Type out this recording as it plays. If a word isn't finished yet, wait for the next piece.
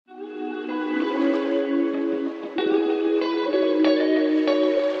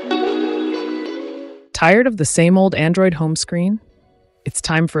Tired of the same old Android home screen? It's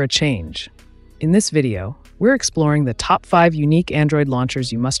time for a change. In this video, we're exploring the top 5 unique Android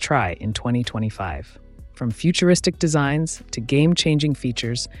launchers you must try in 2025. From futuristic designs to game-changing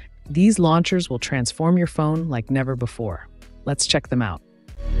features, these launchers will transform your phone like never before. Let's check them out.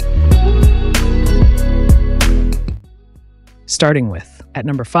 Starting with, at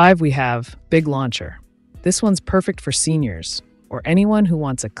number 5, we have Big Launcher. This one's perfect for seniors or anyone who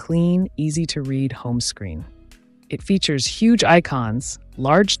wants a clean, easy-to-read home screen. It features huge icons,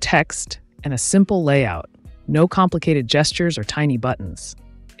 large text, and a simple layout. No complicated gestures or tiny buttons.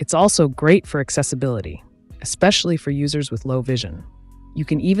 It's also great for accessibility, especially for users with low vision. You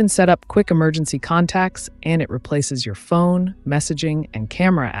can even set up quick emergency contacts, and it replaces your phone, messaging, and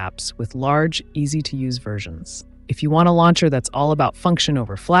camera apps with large, easy-to-use versions. If you want a launcher that's all about function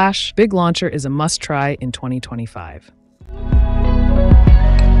over flash, Big Launcher is a must-try in 2025.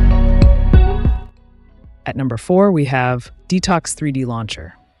 At number 4, we have Detox 3D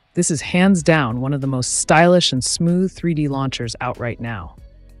Launcher. This is hands down one of the most stylish and smooth 3D launchers out right now.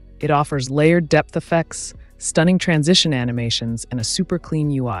 It offers layered depth effects, stunning transition animations, and a super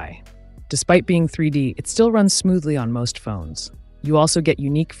clean UI. Despite being 3D, it still runs smoothly on most phones. You also get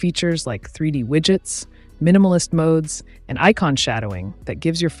unique features like 3D widgets, minimalist modes, and icon shadowing that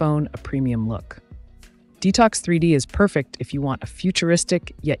gives your phone a premium look. Detox 3D is perfect if you want a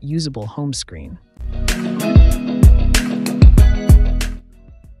futuristic yet usable home screen.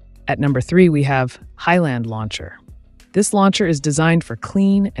 At number 3, we have HighLand Launcher. This launcher is designed for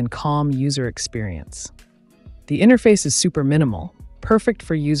clean and calm user experience. The interface is super minimal, perfect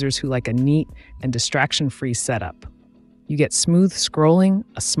for users who like a neat and distraction-free setup. You get smooth scrolling,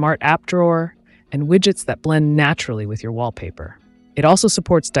 a smart app drawer, and widgets that blend naturally with your wallpaper. It also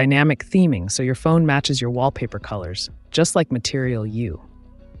supports dynamic theming, so your phone matches your wallpaper colors, just like Material You.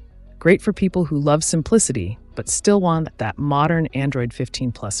 Great for people who love simplicity, but still want that modern Android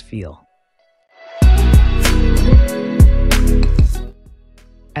 15 Plus feel.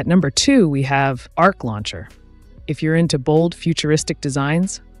 At number 2, we have Arc Launcher. If you're into bold, futuristic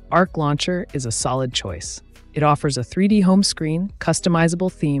designs, Arc Launcher is a solid choice. It offers a 3D home screen,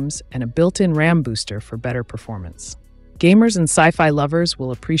 customizable themes, and a built-in RAM booster for better performance. Gamers and sci-fi lovers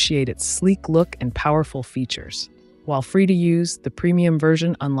will appreciate its sleek look and powerful features. While free to use, the premium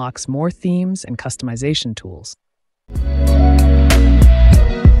version unlocks more themes and customization tools.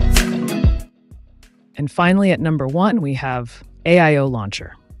 And finally, at number 1, we have AIO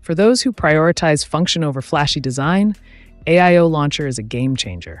Launcher. For those who prioritize function over flashy design, AIO Launcher is a game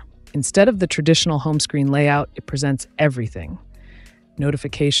changer. Instead of the traditional home screen layout, it presents everything: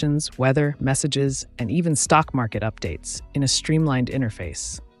 notifications, weather, messages, and even stock market updates in a streamlined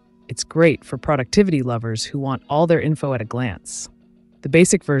interface. It's great for productivity lovers who want all their info at a glance. The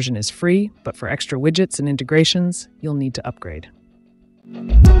basic version is free, but for extra widgets and integrations, you'll need to upgrade.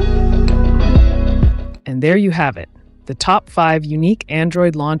 And there you have it, the top 5 unique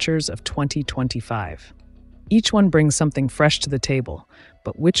Android launchers of 2025. Each one brings something fresh to the table,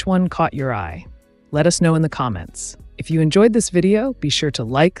 but which one caught your eye? Let us know in the comments. If you enjoyed this video, be sure to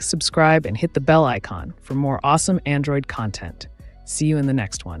like, subscribe, and hit the bell icon for more awesome Android content. See you in the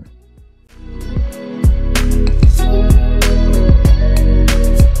next one.